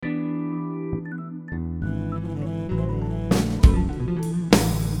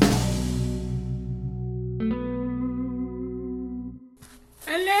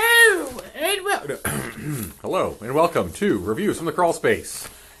Hello, and welcome to Reviews from the Crawl Space,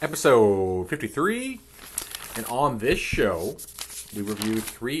 episode 53. And on this show, we review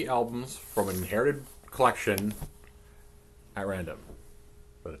 3 albums from an inherited collection at random.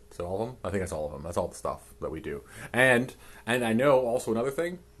 But is it all of them? I think that's all of them. That's all the stuff that we do. And I know also another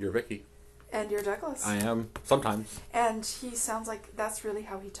thing, you're Vicky. And you're Douglas. I am, sometimes. And he sounds like that's really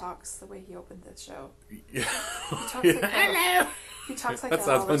how he talks, the way he opened the show. Yeah. He talks like that. Hello! He talks like That's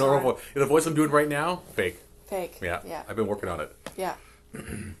that all my the normal time. voice. The voice I'm doing right now, fake. Fake. Yeah. I've been working on it. Yeah.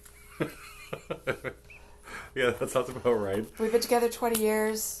 Yeah, that sounds about right. We've been together 20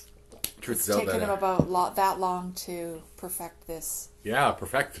 years. Truth It's is out taken there. him about that long to perfect this. Yeah,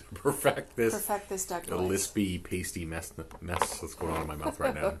 perfect this. Perfect this Doug The voice. lispy, pasty mess that's going on in my mouth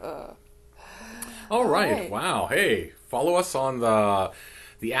right now. All All right. right. Wow. Hey, follow us on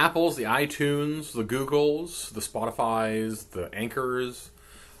the Apples, the iTunes, the Googles, the Spotifys, the Anchors,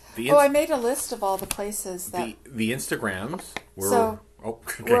 the I made a list of all the places that the Instagrams.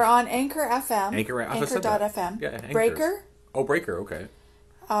 Okay. we're on Anchor FM, Anchor. I said that. Anchor.fm, Yeah, Anchors. Breaker, Oh, Breaker. Okay.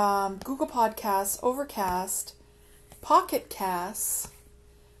 Google Podcasts, Overcast, Pocket Casts,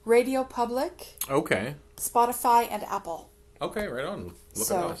 Radio Public, Okay. Spotify, and Apple. Okay. Right on. Look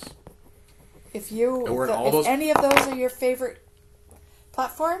So, at us. If And we're in all those- any of those are your favorite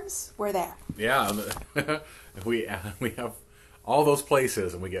platforms, we're there. Yeah. we have all those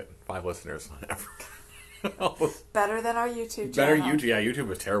places, and we get 5 listeners on every. Better than our YouTube channel. Better YouTube. Yeah, YouTube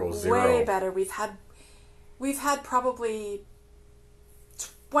was terrible. 0. Way better. We've had probably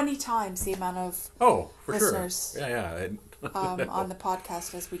 20 times the amount of Oh, for listeners. sure. Yeah. on the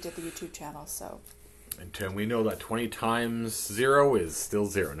podcast as we did the YouTube channel. So And we know that 20 times 0 is still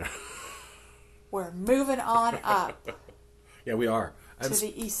 0 now. we're moving on up Yeah, we are. to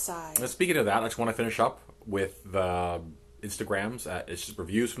the east side. And speaking of that, I just want to finish up with the Instagrams. It's just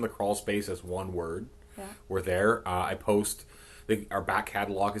Reviews from the Crawl Space as one word. Yeah. We're there. I post. Our back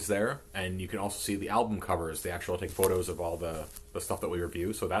catalog is there, and you can also see the album covers. They actually take photos of all the stuff that we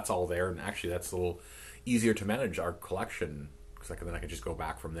review, so that's all there. And actually, that's a little easier to manage our collection, because then I can just go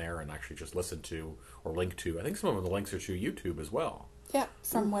back from there and actually just listen to or link to. I think some of the links are to YouTube as well. Yeah,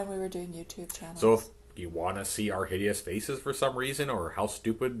 from when we were doing YouTube channels. So if you want to see our hideous faces for some reason, or how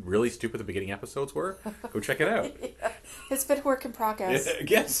really stupid the beginning episodes were, go check it out. It's been a work in progress.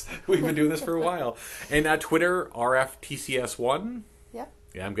 Yes, we've been doing this for a while. And Twitter, RFTCS1. Yep.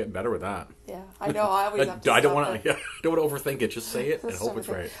 Yeah, I'm getting better with that. Yeah, I know. I always have to I don't stop want it. to overthink it. Just say it and hope it's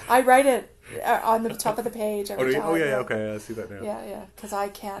right. I write it on the top of the page every time. Oh, yeah, okay. I see that now. Yeah, because I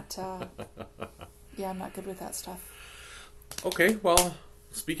can't. Yeah, I'm not good with that stuff. Okay, well,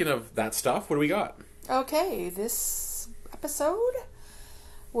 speaking of that stuff, what do we got? Okay, this episode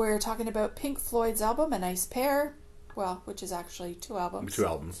we're talking about Pink Floyd's album, A Nice Pair, well, which is actually 2 albums. 2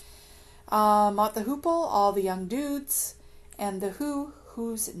 albums. Mott the Hoople, All the Young Dudes, and The Who,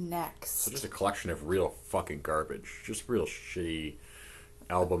 Who's Next. So just a collection of real fucking garbage. Just real shitty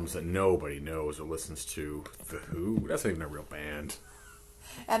albums that nobody knows or listens to. The Who? That's not even a real band.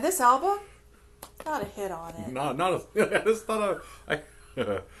 And this album, not a hit on it. It's not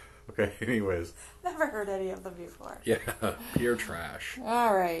a... Okay, anyways. Never heard any of them before. Yeah, pure trash.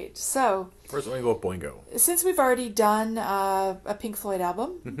 All right, so First, let me go with Boingo. since we've already done a Pink Floyd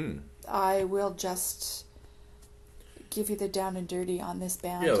album, Mm-hmm. I will just give you the down and dirty on this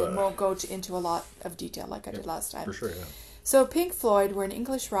band, Yeah, and won't go into a lot of detail like I did last time. For sure, yeah. So Pink Floyd were an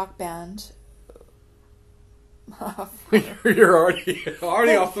English rock band. You're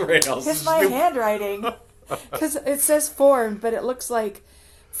already off the rails. It's my handwriting, because it says formed, but it looks like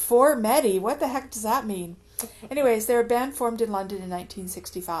Formeti. What the heck does that mean? Anyways, they're a band formed in London in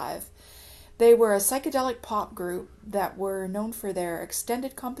 1965. They were a psychedelic pop group that were known for their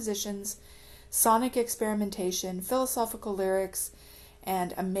extended compositions, sonic experimentation, philosophical lyrics,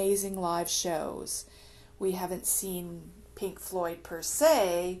 and amazing live shows. We haven't seen Pink Floyd per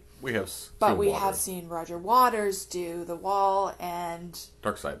se, but we have seen Roger Waters do The Wall and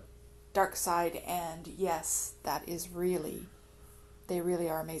Dark Side, and yes, they really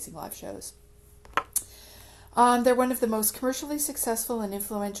are amazing live shows. They're one of the most commercially successful and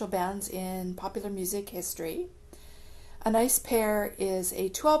influential bands in popular music history. A Nice Pair is a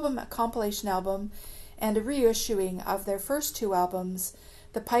 2-album compilation album and a reissuing of their first 2 albums,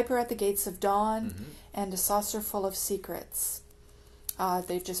 The Piper at the Gates of Dawn and A Saucer Full of Secrets.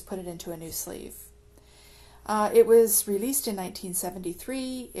 They've just put it into a new sleeve. It was released in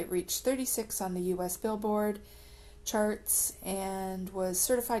 1973. It reached 36 on the U.S. Billboard charts and was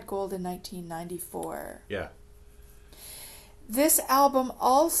certified gold in 1994. Yeah. This album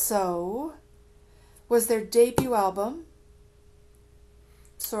also was their debut album.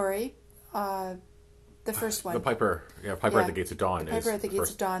 The first one. The Piper Yeah. at the Gates of Dawn. Piper is at the Gates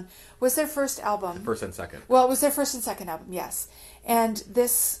first, of Dawn was their first album. first and second. Well, it was their first and second album, yes. And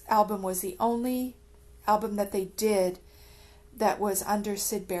this album was the only album that they did that was under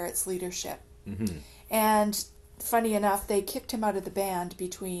Syd Barrett's leadership. Mm-hmm. And funny enough, they kicked him out of the band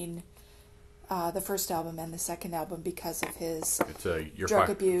between the first album and the second album because of his It's drug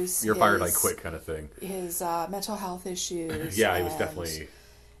abuse. You're fired, I quit kind of thing. His mental health issues. Yeah, he was definitely.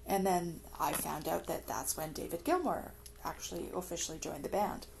 And then I found out that that's when David Gilmour actually officially joined the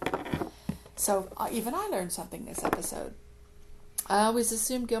band. So even I learned something this episode. I always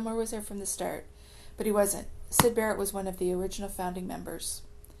assumed Gilmour was there from the start, but he wasn't. Syd Barrett was one of the original founding members.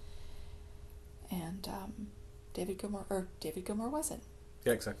 And David Gilmour wasn't.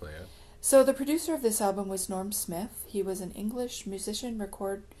 Yeah, exactly. Yeah. So the producer of this album was Norm Smith. He was an English musician,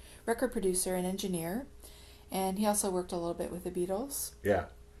 record producer, and engineer. And he also worked a little bit with the Beatles. Yeah.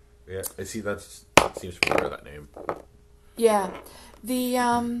 Yeah. I see. That seems familiar, that name. Yeah.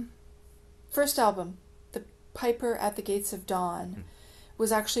 The first album, The Piper at the Gates of Dawn,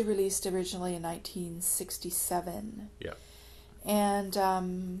 was actually released originally in 1967. Yeah.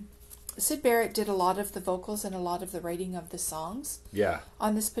 And Syd Barrett did a lot of the vocals and a lot of the writing of the songs Yeah.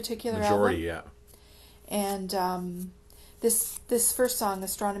 on this particular Majority, album. yeah. And this first song,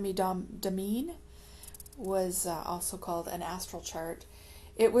 Astronomy Domine, was also called An Astral Chart.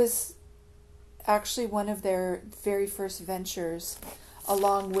 It was actually one of their very first ventures,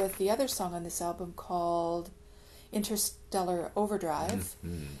 along with the other song on this album called Interstellar Overdrive,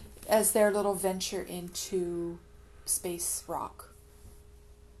 as their little venture into space rock.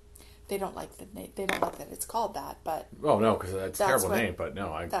 They don't like they don't like that it's called that, but Oh no, because that's a terrible what- name. But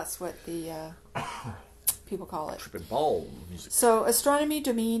no, that's what the people call it. tripping ball music. So Astronomy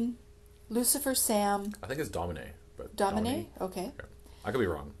Domine, Lucifer Sam, I think it's Domine, but Domine, okay. Okay. I could be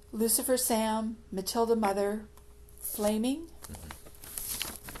wrong. Lucifer Sam, Matilda Mother, Flaming,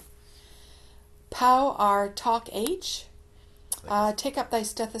 Pow R Talk H, Take Up Thy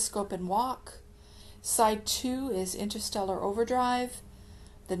Stethoscope and Walk. Side 2 is Interstellar Overdrive,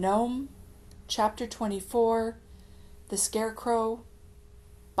 The Gnome, Chapter 24, The Scarecrow,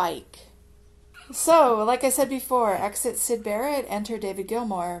 Bike. So, like I said before, exit Syd Barrett, enter David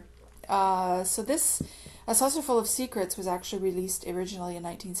Gilmour. So this, A Saucer Full of Secrets, was actually released originally in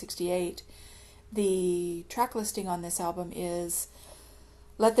 1968. The track listing on this album is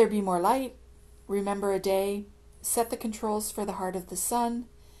Let There Be More Light, Remember a Day, Set the Controls for the Heart of the Sun,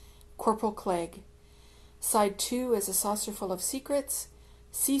 Corporal Clegg. Side 2 is A Saucer Full of Secrets,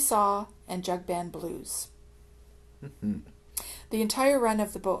 Seesaw, and Jug Band Blues. The entire run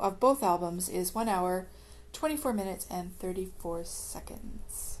of both albums is 1 hour, 24 minutes, and 34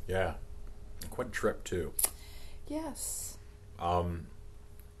 seconds. Yeah. Quite a trip too. Yes.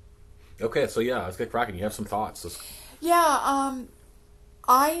 Okay, so yeah, let's get cracking. You have some thoughts. Yeah,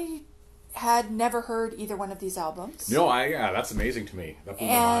 I had never heard either one of these albums. No, that's amazing to me. That blew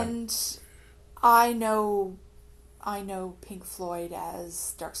my mind. And I know Pink Floyd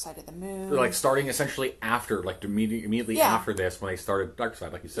as Dark Side of the Moon. Like starting essentially after, like immediately Yeah. after this, when they started Dark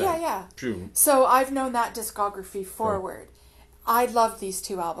Side, like you said. Yeah. June. So I've known that discography forward. I love these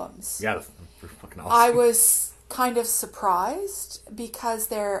two albums. Yeah, they're fucking awesome. I was kind of surprised because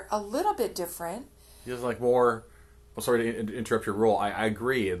they're a little bit different. There's like more. Well, sorry to interrupt your role. I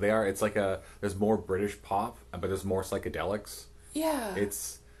agree. They are. It's like there's more British pop, but there's more psychedelics. Yeah.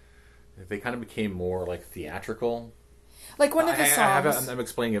 They kind of became more like theatrical. Like one of the songs. I'm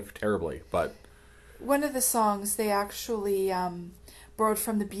explaining it terribly, but one of the songs they actually borrowed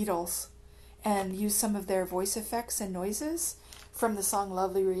from the Beatles and used some of their voice effects and noises from the song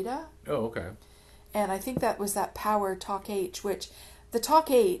Lovely Rita. oh, okay. And I think that was that Power Talk H, which the Talk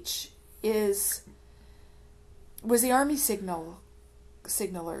H was the Army signalers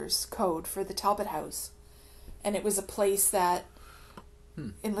code for the Talbot House. And it was a place that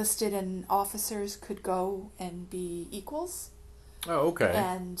enlisted and officers could go and be equals. Oh, okay.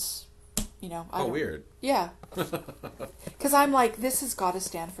 And, Weird. Yeah. Because I'm like, this has got to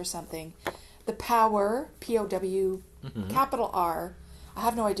stand for something. The Power, P-O-W, capital R, I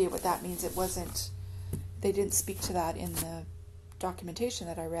have no idea what that means. They didn't speak to that in the documentation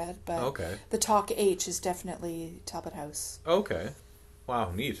that I read, but Okay. the Talk H is definitely Talbot House. Okay.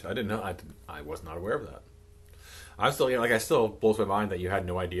 Wow, neat. I didn't know. I was not aware of that. I'm still, I still blows my mind that you had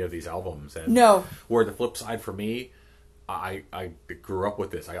no idea of these albums. And No. Where the flip side for me, I grew up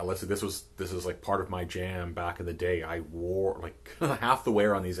with this. I got listened. This was like part of my jam back in the day. I wore like half the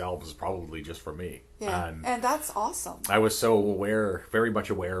wear on these albums is probably just for me. Yeah, and that's awesome. I was so aware, very much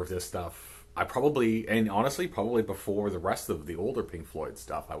aware of this stuff. I honestly, probably before the rest of the older Pink Floyd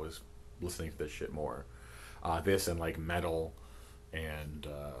stuff, I was listening to this shit more. this and like Metal, and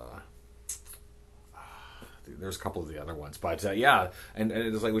there's a couple of the other ones, but yeah, and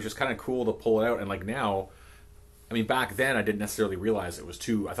it was like, it was just kind of cool to pull it out. And like now, I mean, back then I didn't necessarily realize it was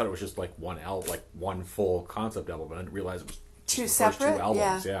two. I thought it was just like one full concept album, but I didn't realize it was Two the separate? first two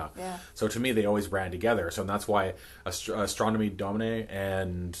albums. Yeah. So to me, they always ran together. So that's why Astronomy Domine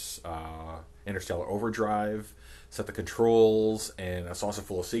and Interstellar Overdrive, Set the Controls, and A Saucer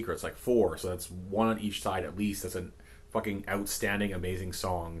Full of Secrets, like four. So that's one on each side at least. That's a fucking outstanding, amazing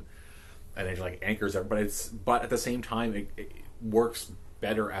song, and it like anchors it. But at the same time, it works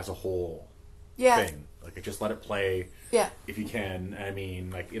better as a whole thing. Like, just let it play. Yeah. If you can. I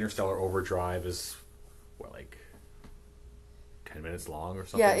mean, like Interstellar Overdrive is what, like 10 minutes long or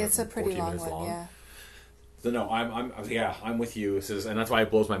something. Yeah, it's a 14 pretty long minutes one. Yeah. So no, I'm with you. And that's why it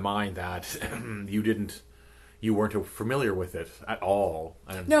blows my mind that you weren't familiar with it at all.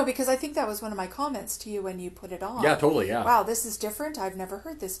 And No, because I think that was one of my comments to you when you put it on. yeah, totally, yeah. Wow, this is different. I've never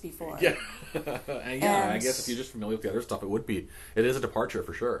heard this before. Yeah, and I guess if you're just familiar with the other stuff, it is a departure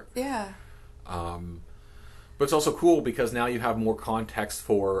for sure. Yeah. But it's also cool because now you have more context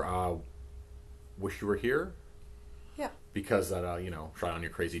for "Wish You Were Here." Yeah. Because that Try On Your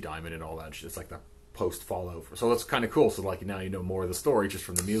Crazy Diamond and all that shit. It's like the post follow. So that's kind of cool. So like now you know more of the story just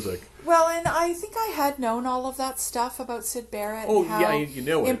from the music. Well, and I think I had known all of that stuff about Syd Barrett. Oh, and how yeah, you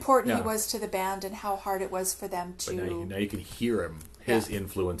knew it. important he Yeah. was to the band and how hard it was for them to. But now you can hear his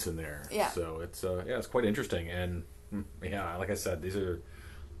influence in there. Yeah. So it's quite interesting. And yeah, like I said, this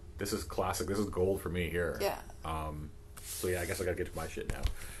is classic. This is gold for me here. Yeah. So yeah, I guess I gotta get to my shit now.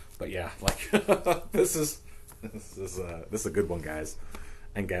 But yeah, like this is a good one, guys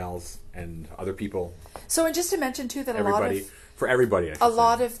and gals and other people. So, and just to mention too that Everybody, a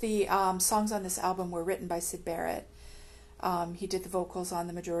lot of the songs on this album were written by Syd Barrett. He did the vocals on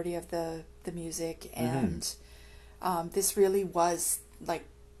the majority of the music, and this really was like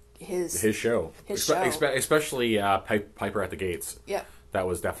his show. Especially Piper at the Gates. Yeah. That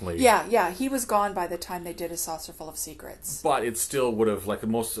was definitely... Yeah. He was gone by the time they did A Saucer Full of Secrets. But it still would have, like,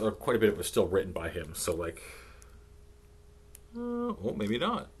 quite a bit of it was still written by him. So, like... maybe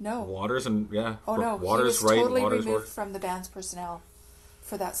not. No. Waters and... Yeah. Oh, no. Waters, he was totally Waters removed from the band's personnel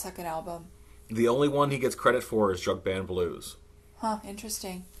for that second album. The only one he gets credit for is Jug Band Blues. Huh,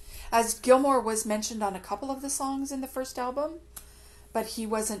 interesting. As Gilmore was mentioned on a couple of the songs in the first album, but he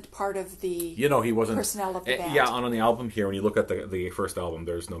wasn't part of the he wasn't personnel of the band. Yeah, on the album here, when you look at the first album,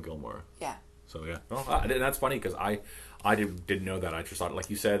 there's no Gilmore. Yeah. So yeah, and that's funny because I didn't know that. I just thought, like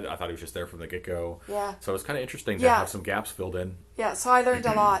you said, I thought he was just there from the get go. Yeah. So it's kind of interesting to have some gaps filled in. Yeah. So I learned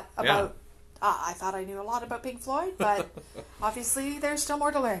a lot about. I thought I knew a lot about Pink Floyd, but obviously there's still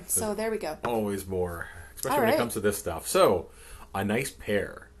more to learn. So there we go. Always more, especially when it comes to this stuff. So, A Nice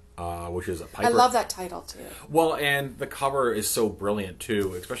Pair. Which is a Piper. I love that title too. Well, and the cover is so brilliant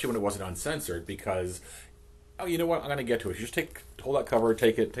too, especially when it wasn't uncensored. Because, you know what? I'm gonna get to it. You just hold that cover,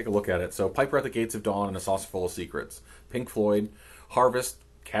 take a look at it. So, Piper at the Gates of Dawn and A Saucer Full of Secrets. Pink Floyd, Harvest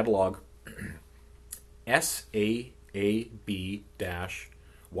catalog,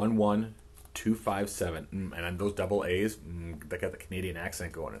 SAAB-11257, and those double A's, they got the Canadian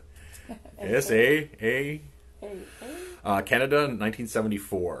accent going. SAA. Canada,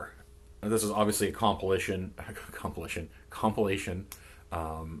 1974. This is obviously a compilation,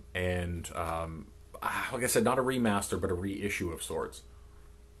 and like I said, not a remaster, but a reissue of sorts.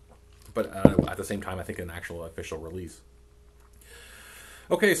 But at the same time, I think an actual official release.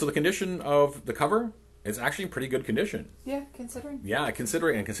 Okay, so the condition of the cover is actually in pretty good condition. Yeah, considering. Yeah,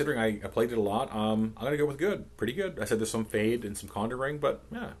 considering I played it a lot, I'm gonna go with good, pretty good. I said there's some fade and some contouring, but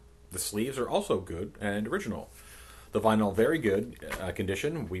yeah, the sleeves are also good and original. The vinyl, very good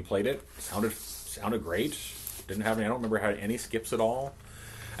condition. We played it. Sounded great. Didn't have any. I don't remember had any skips at all.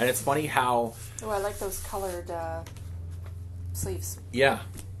 And it's funny how. Oh, I like those colored sleeves. Yeah,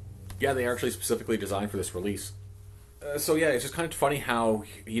 they are actually specifically designed for this release. So yeah, it's just kind of funny how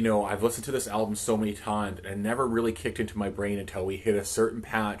I've listened to this album so many times and it never really kicked into my brain until we hit a certain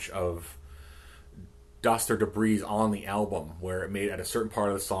patch of dust or debris on the album where it made at a certain part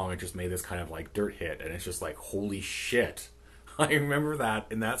of the song it just made this kind of like dirt hit, and it's just like, holy shit. I remember that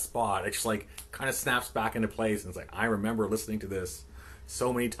in that spot. It just like kind of snaps back into place, and it's like, I remember listening to this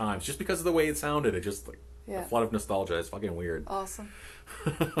so many times just because of the way it sounded. It just like a flood of nostalgia. It's fucking weird. Awesome.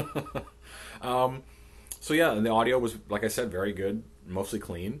 So yeah, and the audio was, like I said, very good, mostly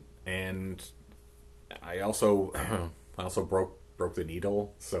clean, and I also broke the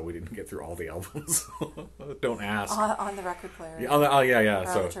needle, so we didn't get through all the albums. Don't ask. On the record player. Yeah, on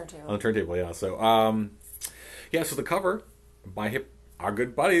the turntable. Yeah. So, so the cover by our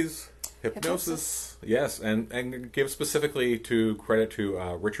good buddies, Hypnosis, yes, and give specifically to credit to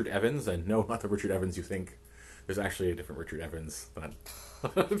Richard Evans, and no, not the Richard Evans you think. There's actually a different Richard Evans that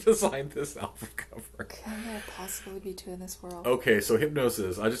designed this album cover. Can there possibly be two in this world? Okay, so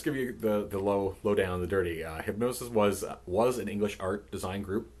Hypnosis. I'll just give you the low down, the dirty. Hypnosis was an English art design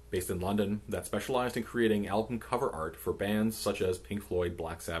group based in London that specialized in creating album cover art for bands such as Pink Floyd,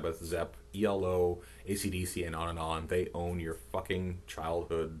 Black Sabbath, Zepp, ELO, AC/DC, and on and on. They own your fucking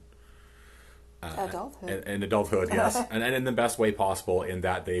childhood. Adulthood. And adulthood, yes. and in the best way possible, in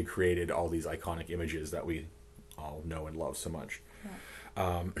that they created all these iconic images that we all know and love so much.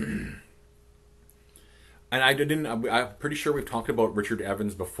 Yeah. And I'm pretty sure we've talked about Richard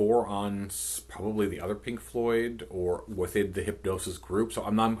Evans before on probably the other Pink Floyd or within the Hypnosis group. So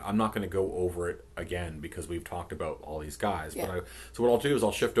I'm not going to go over it again because we've talked about all these guys. Yeah. So what I'll do is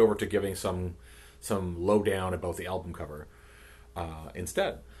I'll shift over to giving some lowdown about the album cover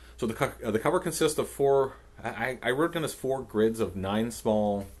instead. So the cover consists of four. I wrote down as 4 grids of 9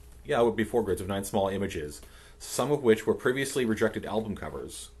 small. Yeah, it would be 4 grids of 9 small images, some of which were previously rejected album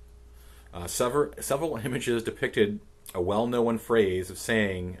covers. Several images depicted a well-known phrase of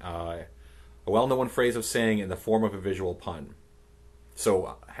saying in the form of a visual pun.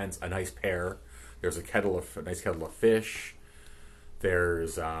 So, hence a nice pear. There's a nice kettle of fish.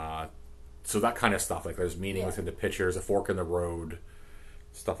 There's so that kind of stuff. Like there's meaning within the pictures, a fork in the road,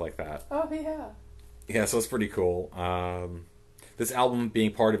 stuff like that. Oh yeah. Yeah, so it's pretty cool. This album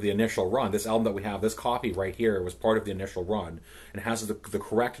being part of the initial run, this album that we have, this copy right here, was part of the initial run and has the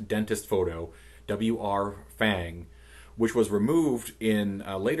correct dentist photo, W.R. Fang, which was removed in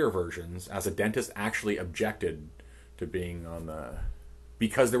later versions as a dentist actually objected to being on the...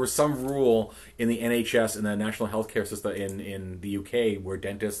 Because there was some rule in the NHS and the National Healthcare System in the UK where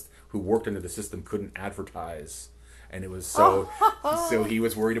dentists who worked under the system couldn't advertise. And it was so he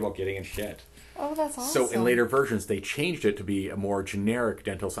was worried about getting in shit. Oh, that's awesome. So in later versions, they changed it to be a more generic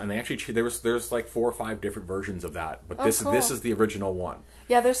dental sign. They actually there's like 4 or 5 different versions of that, but this is the original one.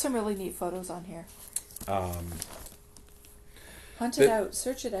 Yeah, there's some really neat photos on here. Hunt it out,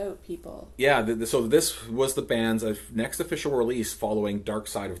 search it out, people. Yeah, so this was the band's next official release following Dark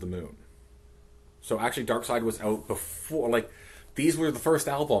Side of the Moon. So actually, Dark Side was out before. Like these were the first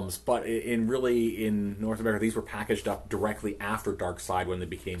albums, but in North America, these were packaged up directly after Dark Side when they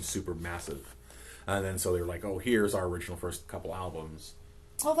became super massive. And then so they were like, oh, here's our original first couple albums.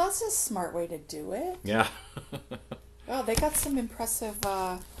 Oh, that's a smart way to do it. Yeah. Well, they got some impressive...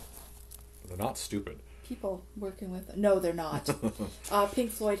 They're not stupid. People working with... No, they're not.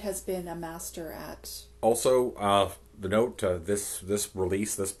 Pink Floyd has been a master at... Also, the note, this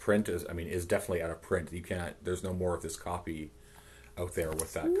release, this print is definitely out of print. You can't... There's no more of this copy out there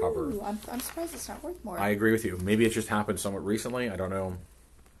with that cover. I'm surprised it's not worth more. I agree with you. Maybe it just happened somewhat recently. I don't know.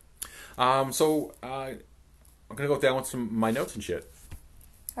 I'm gonna go down with some my notes and shit.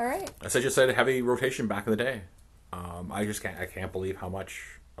 All right. As I just said, heavy rotation back in the day. I can't believe how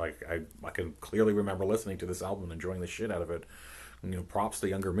much. Like I can clearly remember listening to this album and enjoying the shit out of it. Props to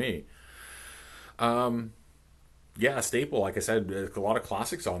younger me. Yeah, a staple. Like I said, a lot of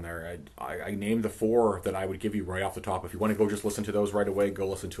classics on there. I named the 4 that I would give you right off the top. If you want to go just listen to those right away, go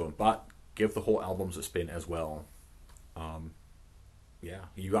listen to them. But give the whole albums a spin as well. Yeah,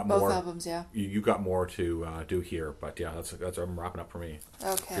 you got more. Both albums, yeah. You got more to do here, but yeah, that's I'm wrapping up for me.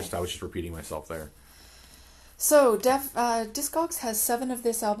 Okay. I was just repeating myself there. So, Discogs has 7 of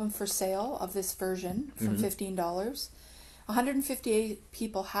this album for sale of this version from $15. 158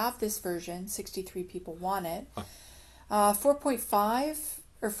 people have this version. 63 people want it. 4.5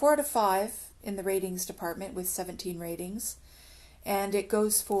 or 4 out of 5 in the ratings department with 17 ratings, and it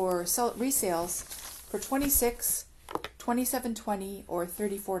goes for resales for $26, $27.20, or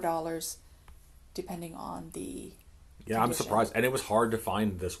 $34, depending on the. Yeah, condition. I'm surprised. And it was hard to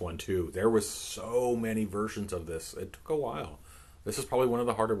find this one, too. There was so many versions of this. It took a while. This is probably one of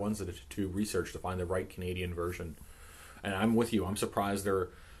the harder ones to research, to find the right Canadian version. And I'm with you. I'm surprised there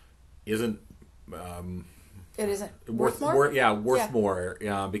isn't... it isn't worth more? More.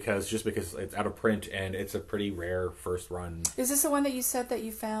 Because it's out of print, and it's a pretty rare first run. Is this the one that you said that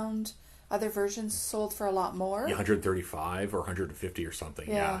you found other versions sold for a lot more? Yeah, 135 or 150 or something.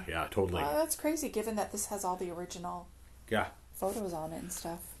 Yeah, totally. That's crazy, given that this has all the original photos on it and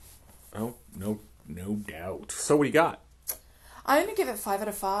stuff. Oh, no doubt. So what do you got? I'm going to give it 5 out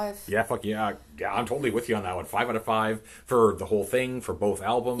of 5. Yeah, fuck yeah. Yeah, I'm totally with you on that one. 5 out of 5 for the whole thing, for both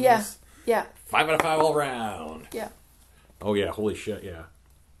albums. Yeah. 5 out of 5 all around. Yeah. Oh, yeah. Holy shit, yeah.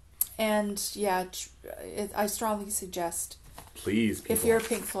 And, yeah, I strongly suggest... Please, people. If you're a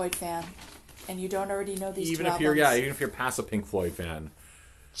Pink Floyd fan and you don't already know these two albums... Even if you're past a Pink Floyd fan,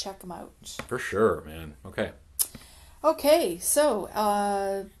 check them out. For sure, man. Okay. Okay, so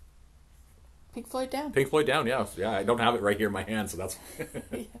Pink Floyd down. Pink Floyd down, yeah. Yeah, I don't have it right here in my hand, so that's...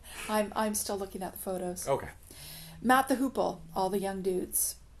 I'm still looking at the photos. Okay. Matt the Hoople, All the Young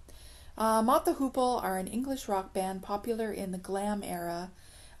Dudes. Mott the Hoople are an English rock band popular in the glam era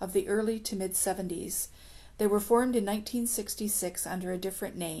of the early to mid-70s. They were formed in 1966 under a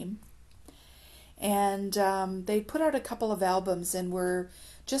different name. And they put out a couple of albums and were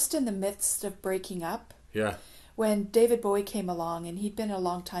just in the midst of breaking up. Yeah. When David Bowie came along, and he'd been a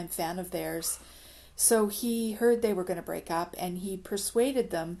longtime fan of theirs. So he heard they were going to break up, and he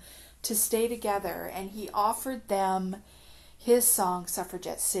persuaded them to stay together, and he offered them his song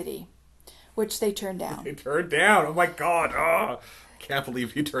Suffragette City, which they turned down. They turned down. Oh my God. Oh, can't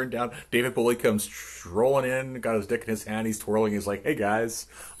believe you turned down. David Bowie comes strolling in, got his dick in his hand, he's twirling, he's like, hey guys,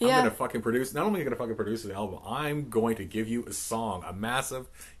 I'm Yeah. going to fucking produce, not only am I going to fucking produce an album, I'm going to give you a song, a massive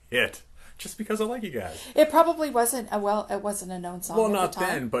hit. Just because I like you guys. It probably wasn't it wasn't a known song. Well, at not the time.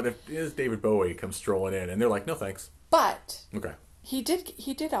 then, but if it is David Bowie comes strolling in, and they're like, no thanks. But Okay. he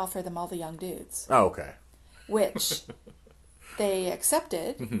did offer them All the Young Dudes, Oh, okay. which they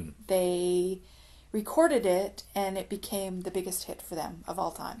accepted. Mm-hmm. They recorded it, and it became the biggest hit for them of all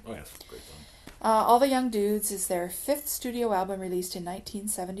time. Oh, yeah, it's a great song. All the Young Dudes is their fifth studio album, released in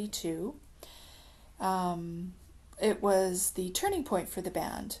 1972. It was the turning point for the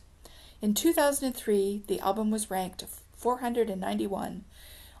band. In 2003, the album was ranked 491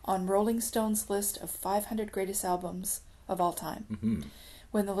 on Rolling Stone's list of 500 greatest albums of all time. Mm-hmm.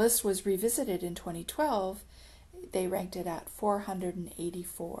 When the list was revisited in 2012, they ranked it at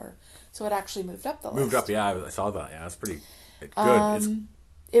 484. So it actually moved up the list. Moved up, yeah, I saw that. Yeah, it's pretty good.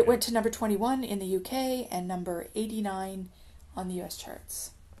 It went to number 21 in the UK and number 89 on the US charts.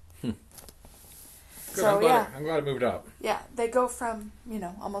 Good, So, I'm glad it moved up. Yeah, they go from,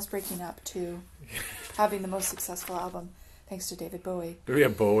 almost breaking up to having the most successful album, thanks to David Bowie. We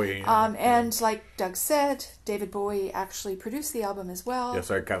have Bowie. And like Doug said, David Bowie actually produced the album as well. Yeah,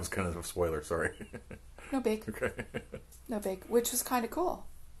 sorry, that was kind of a spoiler, sorry. No big. Okay. No big. Which was kind of cool.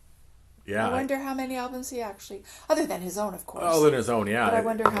 Yeah. I wonder how many albums he actually, other than his own, of course. Oh, in his own, yeah. But I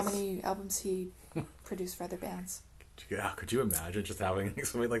wonder how many albums he produced for other bands. Yeah, could you imagine just having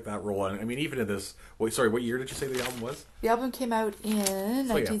something like that roll on? I mean, even in this... Wait, sorry, what year did you say the album was? The album came out in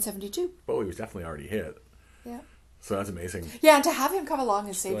 1972. Bowie was definitely already hit. Yeah. So that's amazing. Yeah, and to have him come along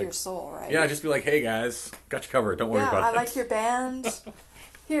and save like- your soul, right? Yeah, just be like, hey guys, got you covered. Don't worry Yeah, about I it. like your band.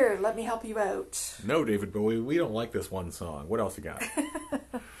 Here, let me help you out. No, David Bowie, we don't like this one song. What else you got?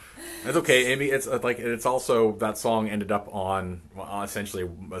 That's okay, Amy. It's also, that song ended up on, well, essentially,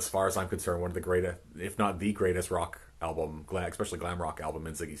 as far as I'm concerned, one of the greatest, if not the greatest rock album, especially glam rock album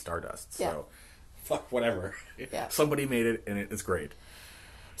in Ziggy Stardust. So, Yeah. fuck, whatever. Yeah. Somebody made it, and it's great.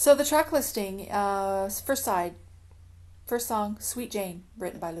 So the track listing, first song, Sweet Jane,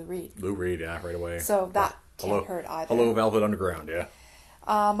 written by Lou Reed. Lou Reed, yeah, right away. So that Hello- can't hurt either. Hello, Velvet Underground, yeah.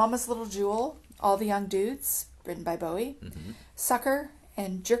 Mama's Little Jewel, All the Young Dudes, written by Bowie. Mm-hmm. Sucker,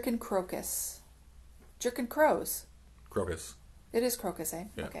 and Jerkin' Crocus. Jerkin' Crows. Crocus. It is Crocus, eh?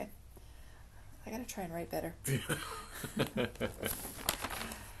 Yeah. Okay. I gotta try and write better.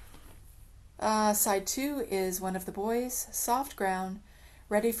 Side 2 is One of the Boys, Soft Ground,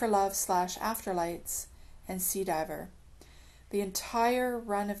 Ready for Love / Afterlights, and Sea Diver. The entire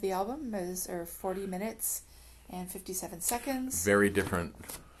run of the album is 40 minutes and 57 seconds. Very different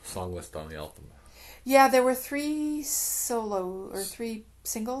song list on the album. Yeah, there were 3 singles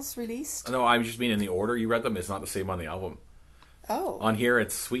released. No, I just mean in the order you read them. It's not the same on the album. Oh. On here,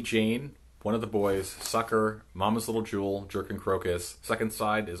 it's Sweet Jane, One of the Boys, Sucker, Mama's Little Jewel, Jerkin' Crocus. Second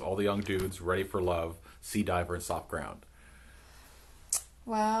side is All the Young Dudes, Ready for Love, Sea Diver, and Soft Ground.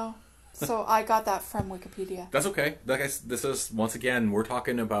 Wow. So I got that from Wikipedia. That's okay. This is, once again, we're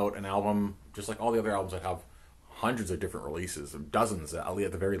talking about an album, just like all the other albums that have hundreds of different releases, dozens at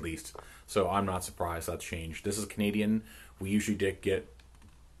the very least. So I'm not surprised that's changed. This is Canadian. We usually get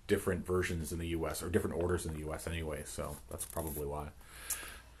different versions in the U.S., or different orders in the U.S. anyway, so that's probably why.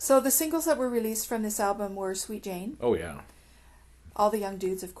 So the singles that were released from this album were Sweet Jane, Oh, yeah. All the Young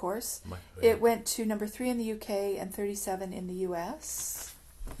Dudes, of course. It went to number 3 in the UK and 37 in the US.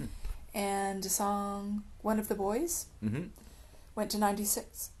 And the song One of the Boys went to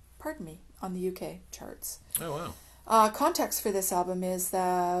 96, on the UK charts. Oh, wow. Context for this album is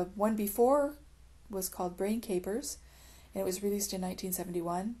the one before was called Brain Capers, and it was released in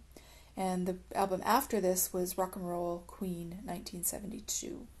 1971. And the album after this was Rock and Roll Queen,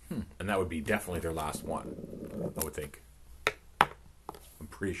 1972. And that would be definitely their last one, I would think. I'm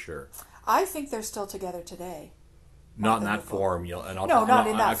pretty sure. I think they're still together today. Not in Martha that Hoople. form. And I'll, No, not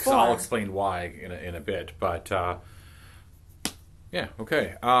in that I'll form. explain why in a bit. But yeah,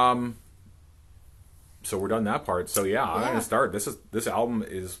 okay. So we're done that part. So yeah, I'm Yeah. gonna start. This album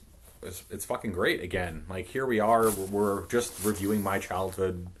is it's fucking great. Again, like here we are. We're just reviewing my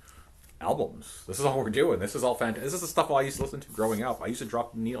childhood albums. This is all we're doing. This is all fantastic. This is the stuff I used to listen to growing up. I used to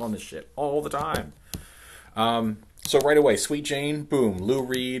drop the needle on this shit all the time. So right away, Sweet Jane, boom, Lou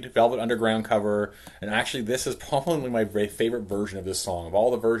Reed, Velvet Underground cover, and actually this is probably my favorite version of this song of all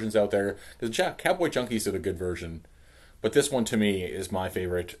the versions out there. Because Cowboy Junkies did a good version, but this one to me is my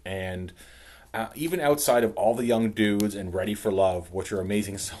favorite. And even outside of All the Young Dudes and Ready for Love, which are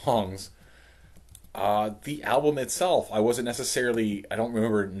amazing songs, the album itself, I don't necessarily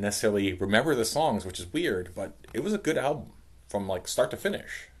remember the songs, which is weird, but it was a good album from like start to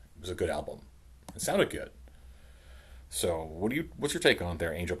finish. It was a good album. It sounded good. So, what's your take on it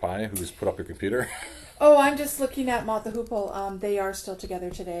there, Angel Pie, who's put up your computer? Oh, I'm just looking at Mott the Hoople. They are still together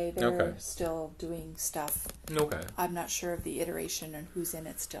today. They're Okay. still doing stuff. Okay. I'm not sure of the iteration and who's in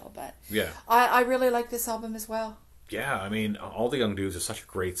it still, but Yeah. I really like this album as well. Yeah, I mean, All the Young Dudes is such a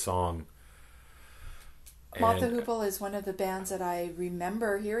great song. Mott the And- Hoople is one of the bands that I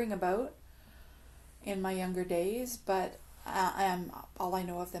remember hearing about in my younger days, but all I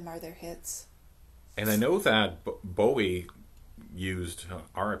know of them are their hits. And I know that Bowie used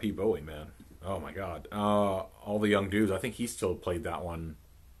R.I.P. Bowie, man. Oh my God. All the Young Dudes. I think he still played that one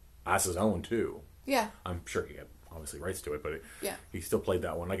as his own too. Yeah, I'm sure he had obviously rights to it, but yeah. he still played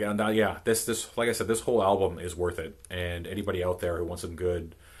that one. Like, and yeah, this like I said, this whole album is worth it. And anybody out there who wants some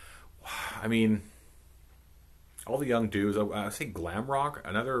good, I mean, All the Young Dudes. I say glam rock,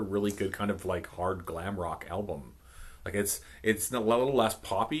 another really good kind of like hard glam rock album. Like it's a little less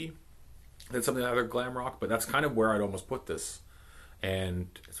poppy than some of the other glam rock, but that's kind of where I'd almost put this. And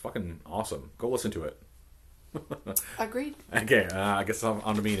it's fucking awesome. Go listen to it. Agreed. Okay, I guess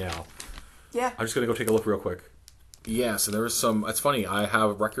on to me now. Yeah. I'm just going to go take a look real quick. Yeah, so there was some... It's funny, I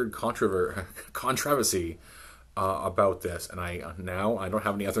have record controversy about this, and I don't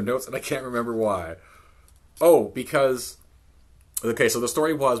have any other notes, and I can't remember why. Oh, because... Okay, so the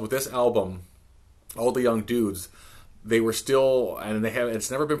story was, with this album, All the Young Dudes, they were still... And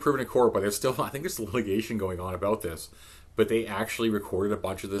it's never been proven in court, but there's still... I think there's litigation going on about this. But they actually recorded a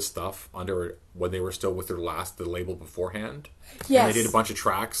bunch of this stuff when they were still with the label beforehand. Yes. And they did a bunch of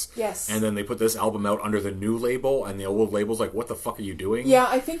tracks. Yes. And then they put this album out under the new label, and the old label's like, what the fuck are you doing? Yeah,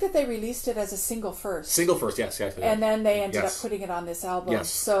 I think that they released it as a single first. Single first, yes. And then they ended Yes. up putting it on this album. Yes.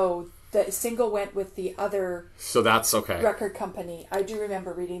 So the single went with the other So that's okay. record company. I do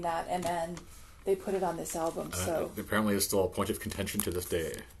remember reading that, and then they put it on this album. So Apparently it's still a point of contention to this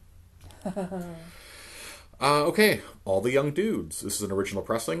day. Okay, All the Young Dudes. This is an original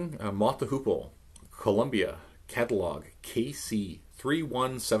pressing. Mott the Hoople, Columbia, catalog, KC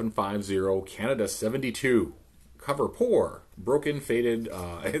 31750, Canada 72. Cover poor, broken, faded.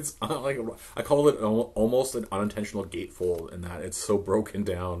 It's like I call it almost an unintentional gatefold in that it's so broken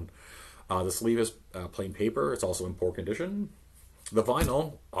down. The sleeve is plain paper. It's also in poor condition. The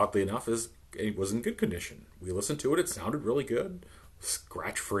vinyl, oddly enough, it was in good condition. We listened to it. It sounded really good.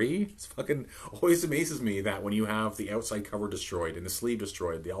 Scratch free. It's fucking always amazes me that when you have the outside cover destroyed and the sleeve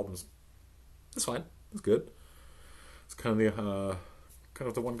destroyed, the album's it's fine. It's good. It's kind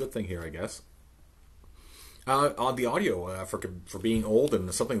of the one good thing here, I guess. On the audio, for being old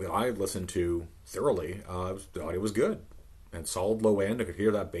and something that I listened to thoroughly, the audio was good and solid low end. I could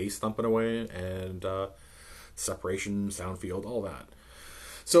hear that bass thumping away and separation, sound field, all that.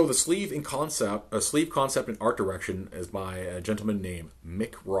 So the sleeve concept and art direction is by a gentleman named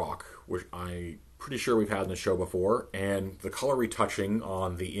Mick Rock, which I'm pretty sure we've had in the show before. And the color retouching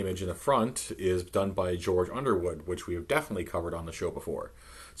on the image in the front is done by George Underwood, which we have definitely covered on the show before.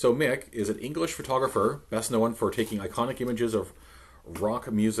 So Mick is an English photographer, best known for taking iconic images of rock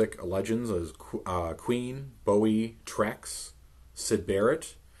music legends as Queen, Bowie, Trex, Syd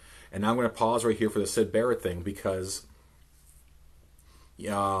Barrett. And now I'm going to pause right here for the Syd Barrett thing because...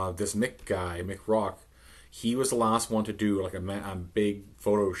 this Mick Rock, he was the last one to do like a big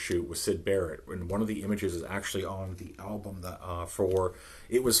photo shoot with Syd Barrett, and one of the images is actually on the album that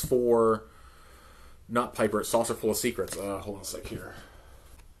it was for not Piper, Saucer Full of Secrets. Hold on a sec here.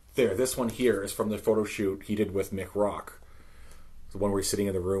 There, this one here is from the photo shoot he did with Mick Rock. The one where he's sitting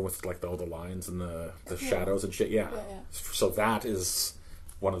in the room with like all the lines and the shadows and shit. Yeah. So that is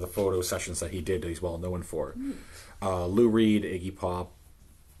one of the photo sessions that he did that he's well known for. Lou Reed, Iggy Pop,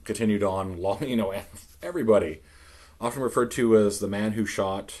 continued on long, everybody. Often referred to as the man who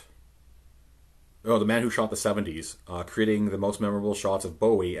shot Oh, the man who shot the 70s, creating the most memorable shots of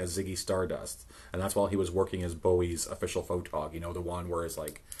Bowie as Ziggy Stardust. And that's while he was working as Bowie's official photog. You know, the one where it's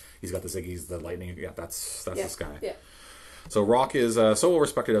like, he's got the Ziggy's, the lightning. Yeah, that's this guy. Yeah. So Rock is so well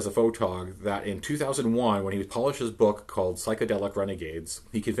respected as a photog that in 2001, when he published his book called Psychedelic Renegades,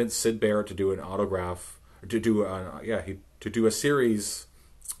 he convinced Syd Barrett to do an autograph, to do a series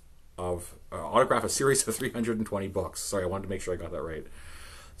of, autograph a series of 320 books. Sorry, I wanted to make sure I got that right.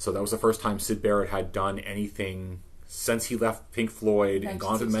 So that was the first time Syd Barrett had done anything since he left Pink Floyd and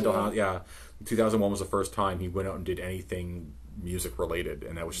gone to the mental health. Yeah, 2001 was the first time he went out and did anything music related,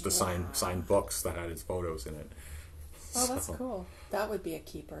 and that was just the signed books that had his photos in it. Oh, that's cool. That would be a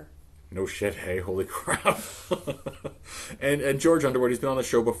keeper. No shit, hey, holy crap. and George Underwood, he's been on the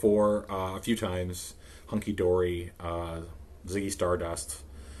show before a few times. Hunky Dory, Ziggy Stardust.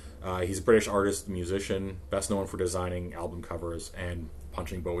 He's a British artist, musician, best known for designing album covers and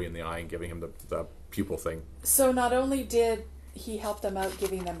punching Bowie in the eye and giving him the pupil thing. So not only did he help them out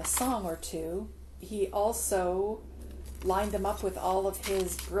giving them a song or two, he also lined them up with all of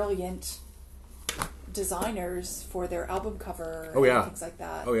his brilliant designers for their album cover and things like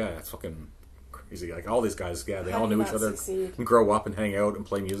that. Oh yeah, that's fucking crazy. Like all these guys, yeah, they all did knew each that other succeed? and grow up and hang out and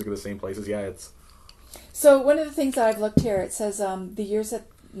play music at the same places. Yeah, it's... So one of the things that I've looked here, it says the years that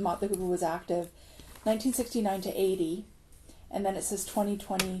Mott the Hoople was active, 1969 to 80, and then it says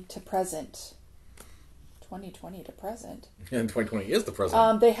 2020 to present. 2020 to present. And 2020 is the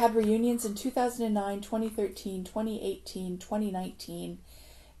present. They had reunions in 2009, 2013, 2018, 2019.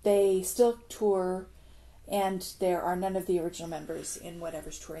 They still tour, and there are none of the original members in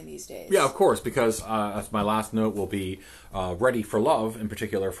whatever's touring these days. Yeah, of course, because as my last note will be, Ready for Love, in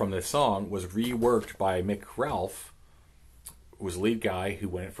particular from this song, was reworked by Mick Ralph, who was the lead guy who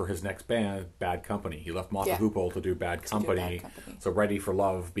went for his next band, Bad Company. He left Mott the Hoople to do Bad Company. So Ready for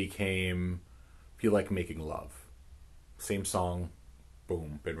Love became Feel Like Making Love. Same song,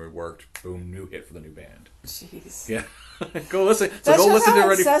 boom, been reworked, boom, new hit for the new band. Jeez. Yeah. Go listen. That go shows listen how to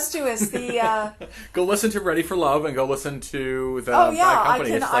Ready. incestuous the. Go listen to Ready for Love and go listen to the Oh yeah, Bad I Company.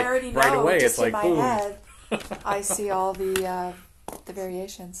 can. It's like I already know. right away. Just It's like in my boom. head, I see all the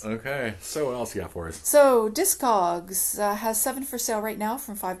variations. Okay, so what else you got for us? So Discogs has 7 for sale right now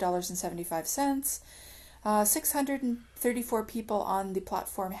from $5.75. 634 people on the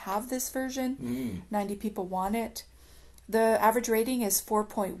platform have this version. 90 people want it. The average rating is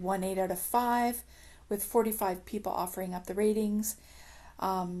 4.18 out of 5, with 45 people offering up the ratings.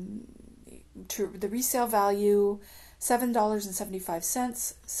 The resale value,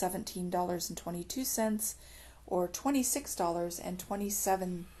 $7.75, $17.22, or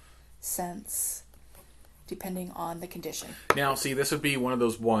 $26.27, depending on the condition. Now, see, this would be one of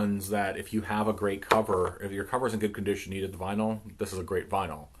those ones that if you have a great cover, if your cover's in good condition, you needed the vinyl, this is a great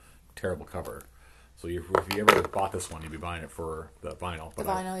vinyl. Terrible cover. So if you ever bought this one, you'd be buying it for the vinyl. But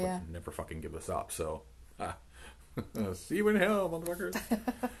I would never fucking give this up, so... see you in hell, motherfuckers.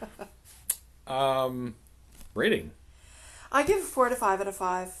 Rating. I give 4 to 5 out of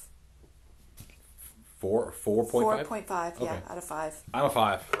 5. 4.5? 4.5, yeah, Okay. out of 5. I'm a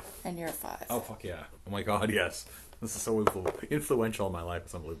 5. And you're a 5. Oh, fuck yeah. Oh my god, yes. This is so influential in my life.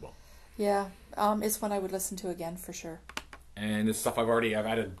 It's unbelievable. Yeah, it's one I would listen to again for sure. And it's stuff I've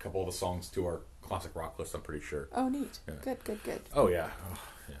added a couple of the songs to our classic rock list, I'm pretty sure. Oh, neat. Yeah. Good. Oh, yeah. Oh,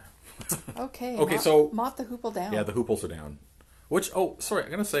 yeah. Okay, so... Mott the Hoople down. Yeah, the Hooples are down. Which, sorry, I'm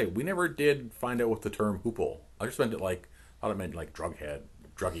going to say, we never did find out what the term Hoople. I just meant it like, I thought it meant like drughead,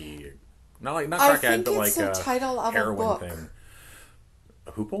 druggy. Not crackhead, but like a title of heroin a book. thing.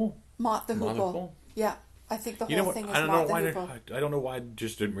 A Hoople? Mott the Hoople. Yeah, I think the whole thing is I Mott the Hoople. I don't know why I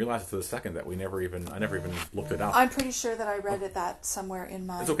just didn't realize it to the second that I never even looked it up. I'm pretty sure that I read that somewhere in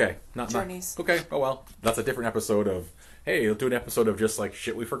my It's okay. journeys. Okay, oh well. That's a different episode of, hey, we'll do an episode of just like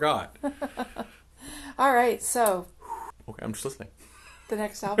shit we forgot. All right, so Okay, I'm just listening. the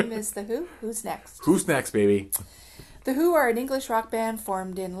next album is The Who. Who's next? Who's next, baby? The Who are an English rock band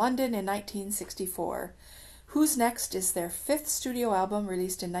formed in London in 1964. Who's Next is their 5th studio album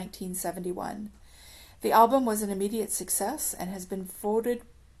released in 1971. The album was an immediate success and has been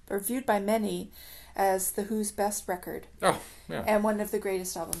viewed by many as The Who's best record. Oh, yeah. And one of the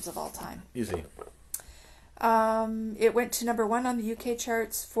greatest albums of all time. Easy. It went to number 1 on the UK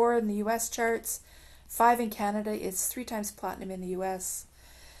charts, 4 in the US charts, 5 in Canada. It's 3 times platinum in the US.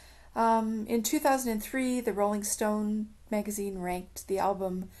 In 2003, the Rolling Stone magazine ranked the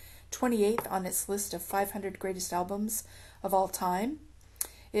album 28th on its list of 500 greatest albums of all time.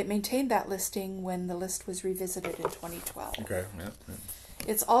 It maintained that listing when the list was revisited in 2012. Okay, yeah.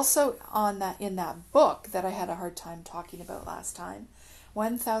 It's also in that book that I had a hard time talking about last time,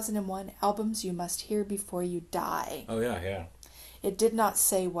 1001 Albums You Must Hear Before You Die. Oh, yeah, yeah. It did not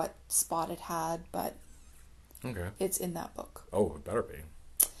say what spot it had, but Okay. it's in that book. Oh, it better be.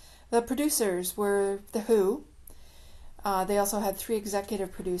 The producers were The Who. They also had 3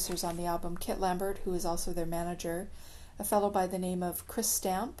 executive producers on the album. Kit Lambert, who is also their manager, a fellow by the name of Chris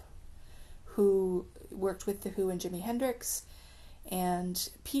Stamp, who worked with The Who and Jimi Hendrix, and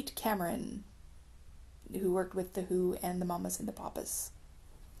Pete Cameron, who worked with The Who and the Mamas and the Papas.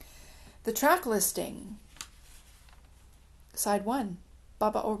 The track listing. Side 1,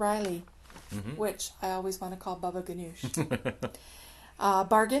 Bubba O'Reilly, which I always want to call Bubba Ganoush.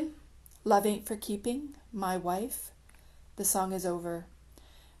 Bargain, Love Ain't For Keeping, My Wife, The Song Is Over.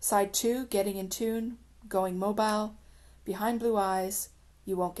 Side 2, Getting in Tune, Going Mobile, Behind Blue Eyes,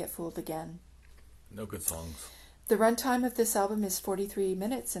 You Won't Get Fooled Again. No good songs. The runtime of this album is 43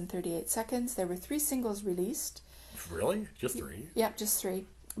 minutes and 38 seconds. There were 3 singles released. Really? Just 3? Yep, just 3.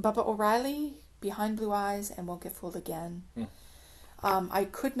 Bubba O'Reilly, Behind Blue Eyes, and Won't Get Fooled Again. I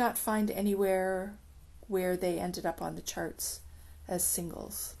could not find anywhere where they ended up on the charts as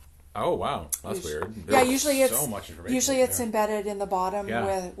singles. Oh, wow. That's weird. Yeah, There's usually it's so much information. usually it's embedded in the bottom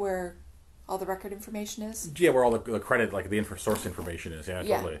Yeah. where all the record information is. Yeah, where all the credit, like the source information is. Yeah,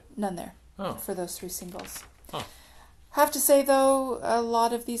 totally. Yeah, none there for those 3 singles. Huh. Have to say though, a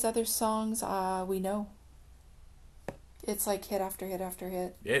lot of these other songs we know. It's like hit after hit after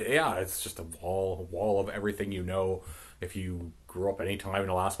hit. Yeah, it's just a wall of everything you know. If you grew up any time in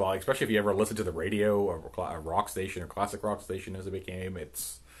the last while, especially if you ever listened to the radio or a rock station or classic rock station as it became,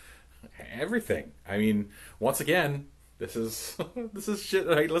 it's everything. I mean, once again, this is this is shit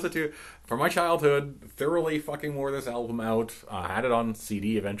that I listened to from my childhood. Thoroughly fucking wore this album out. I had it on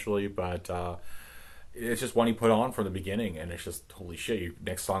CD eventually, but it's just one you put on from the beginning, and it's just holy shit.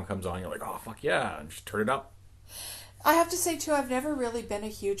 Next song comes on, you're like, oh fuck yeah, and just turn it up. I have to say too, I've never really been a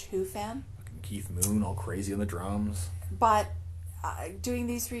huge Who fan, Keith Moon all crazy on the drums. but doing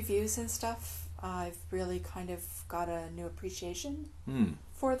these reviews and stuff, I've really kind of got a new appreciation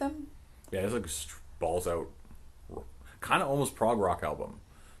for them. Yeah, it's like balls out, kind of almost prog rock album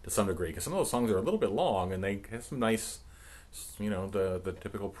to some degree, because some of those songs are a little bit long and they have some nice, the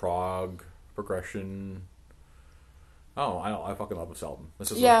typical prog progression. Oh, I fucking love this album.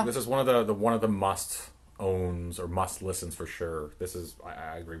 This is one of the must owns or must listens for sure. This is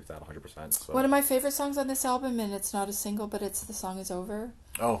I agree with that 100%. So. One of my favorite songs on this album, and it's not a single, but it's The Song Is Over.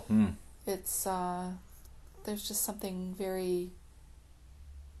 Oh, It's there's just something very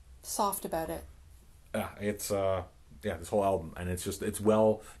soft about it. Yeah, it's this whole album, and it's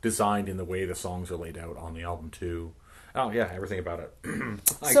well designed in the way the songs are laid out on the album too. Oh yeah, everything about it. Go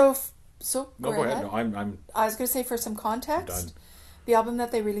ahead. No, I'm I was going to say, for some context, done. The album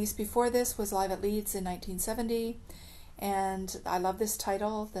that they released before this was Live at Leeds in 1970, and I love this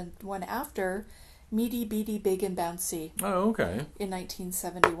title. The one after, Meaty, Beady, Big and Bouncy. Oh, okay. In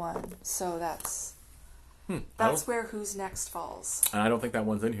 1971. So that's where Who's Next falls. I don't think that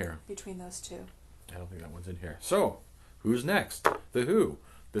one's in here. Between those two. I don't think that one's in here. So, who's next? The Who.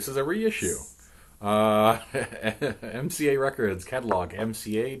 This is a reissue. MCA Records catalog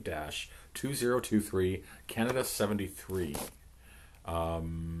MCA-2023 Canada 73.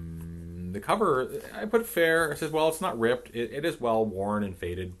 The cover, I put fair. It says, well, it's not ripped. It is well worn and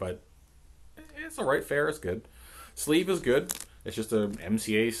faded, but it's alright. Fair is good. Sleeve is good. It's just a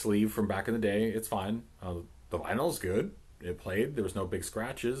MCA sleeve from back in the day. It's fine. The vinyl is good. It played. There was no big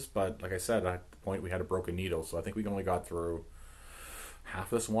scratches, but like I said, at the point we had a broken needle, so I think we only got through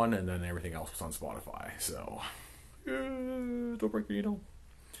half this one, and then everything else was on Spotify. So, don't break your needle.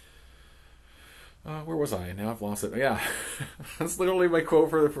 Where was I? Now I've lost it. Yeah, that's literally my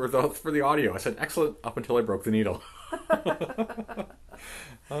quote for the audio. I said excellent up until I broke the needle.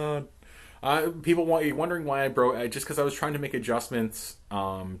 People wondering why I broke. Just because I was trying to make adjustments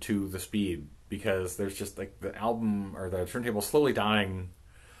to the speed, because there's just like the album or the turntable slowly dying,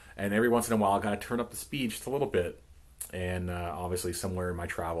 and every once in a while I gotta turn up the speed just a little bit. And obviously somewhere in my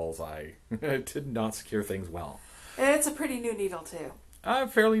travels I did not secure things well. And it's a pretty new needle too.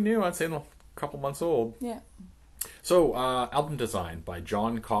 Fairly new. I'd say a couple months old. Yeah. So, album design by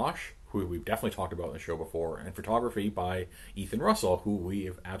John Kosh, who we've definitely talked about in the show before, and photography by Ethan Russell, who we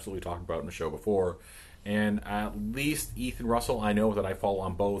have absolutely talked about in the show before. And at least Ethan Russell, I know that I follow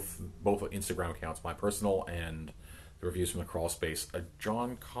on both Instagram accounts, my personal and the reviews from the Crawl Space.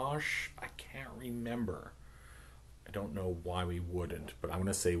 John Kosh, I can't remember. I don't know why we wouldn't, but I'm going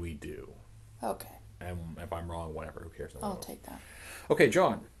to say we do. Okay. And if I'm wrong, whatever, who cares? I'll take that. Okay,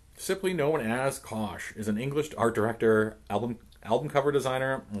 John, simply known as Kosh, is an English art director, album cover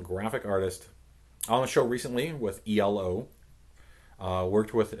designer, and graphic artist. On the show recently with ELO.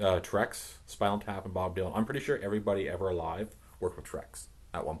 Worked with Trex, Spinal Tap, and Bob Dylan. I'm pretty sure everybody ever alive worked with Trex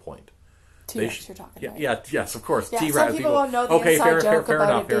at one point. T-Rex you're talking about. Yeah, yes, of course. Yeah, T-Rex. some people won't know the inside joke fair about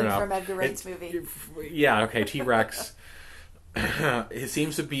enough, it fair being enough. from Edgar Wright's movie. Yeah, okay, T-Rex. It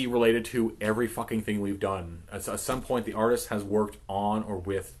seems to be related to every fucking thing we've done. At some point, the artist has worked on or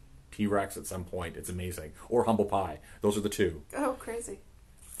with T-Rex at some point. It's amazing. Or Humble Pie. Those are the two. Oh, crazy.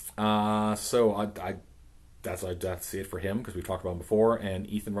 So that's it for him, because we've talked about him before. And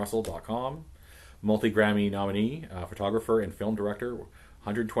EthanRussell.com, multi-Grammy nominee, photographer and film director.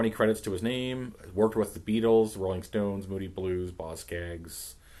 120 credits to his name. Worked with the Beatles, Rolling Stones, Moody Blues, Boz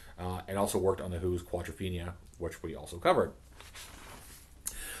Scaggs, and also worked on the Who's Quadrophenia, which we also covered.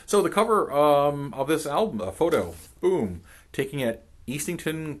 So the cover of this album, a photo, boom, taking at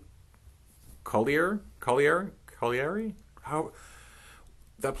Eastington Colliery? How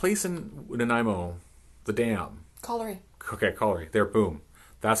that place in Nanaimo, the dam. Colliery. Okay, Colliery. There, boom.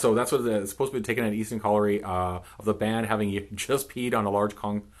 That's what it's supposed to be taken at Easton Colliery, of the band having just peed on a large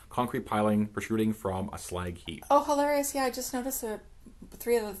concrete piling protruding from a slag heap. Oh, hilarious! Yeah, I just noticed that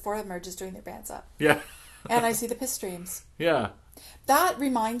 3 of the 4 of them are just doing their bands up. Yeah. And I see the piss streams. Yeah. That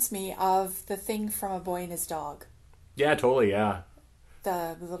reminds me of the thing from A Boy and His Dog. Yeah, totally. Yeah.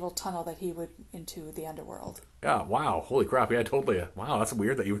 The little tunnel that he would into the underworld. Yeah. Wow. Holy crap. Yeah, totally. Wow. That's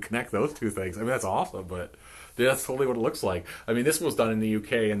weird that you would connect those two things. I mean, that's awesome, but that's totally what it looks like. I mean, this was done in the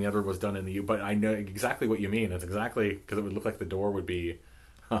UK and the other was done in the U. But I know exactly what you mean. It's exactly because it would look like the door would be,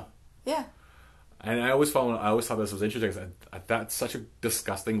 huh. Yeah. And I always thought this was interesting. That's such a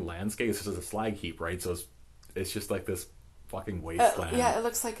disgusting landscape. It's just a slag heap, right? So it's just like this fucking wasteland. Yeah, it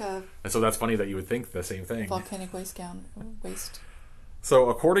looks like a... And so that's funny that you would think the same thing. Volcanic waste. So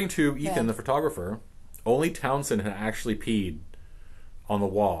according to Ethan, Yeah. the photographer, only Townsend had actually peed on the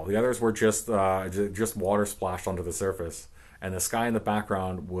wall. The others were just water splashed onto the surface. And the sky in the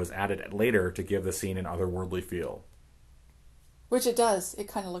background was added later to give the scene an otherworldly feel. Which it does. It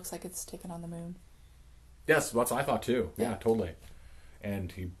kind of looks like it's taken on the moon. Yes, that's what I thought too. Yeah, totally.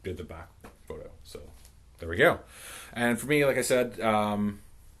 And he did the back photo. So there we go. And for me, like I said,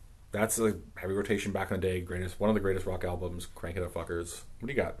 that's a heavy rotation back in the day. One of the greatest rock albums. Crank It Up, fuckers. What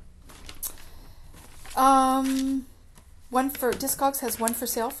do you got? Discogs has one for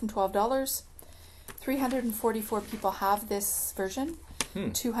sale from $12. 344 people have this version.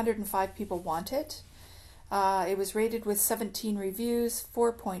 205 people want it. It was rated with 17 reviews,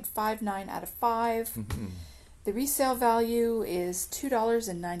 4.59 out of 5. Mm-hmm. The resale value is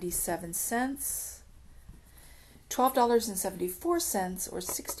 $2.97, $12.74, or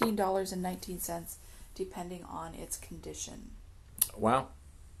 $16.19, depending on its condition. Wow.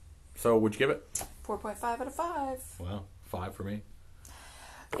 So would you give it? 4.5 out of 5. Wow. 5 for me.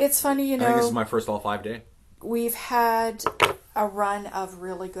 It's funny, I think this is my first all 5 day. We've had a run of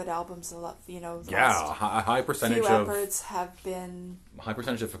really good albums. Yeah, a high percentage few of efforts have been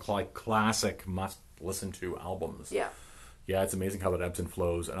like classic must listen to albums. Yeah, it's amazing how that ebbs and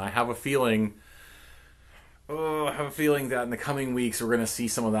flows. And I have a feeling, that in the coming weeks we're going to see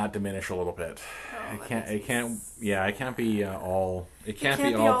some of that diminish a little bit. It can't be all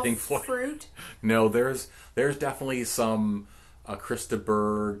Pink Floyd. Fruit. No, there's definitely some Krista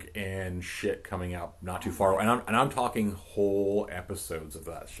Berg and shit coming up not too far away. And I'm talking whole episodes of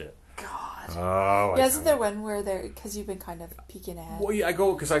that shit. God. Oh, yeah, isn't there one where because you've been kind of peeking ahead? Well, yeah, I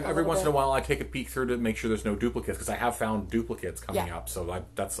go because every once in a bit. while I take a peek through to make sure there's no duplicates, because I have found duplicates coming Yeah. up. So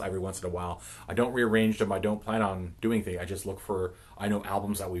that's every once in a while. I don't rearrange them. I don't plan on doing things. I just look for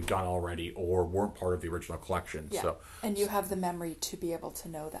albums that we've done already or weren't part of the original collection. Yeah, So and you have the memory to be able to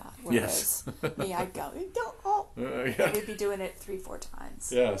know that. Yes. Whereas me, I go, yeah. we'd be doing it 3-4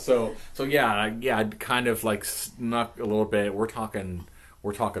 times. Yeah. So I'd kind of like snuck a little bit. We're talking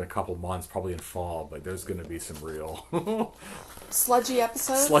a couple months, probably in fall, but there's going to be some real Sludgy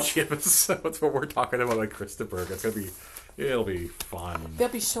episodes. episodes where we're talking about like Krista Berg. It'll be fun. They'll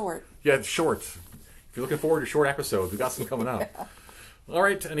be short. Yeah, it's short. If you're looking forward to short episodes, we got some coming up. Yeah. All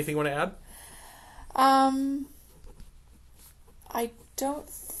right, anything you want to add? I don't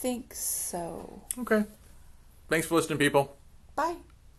think so. Okay. Thanks for listening, people. Bye.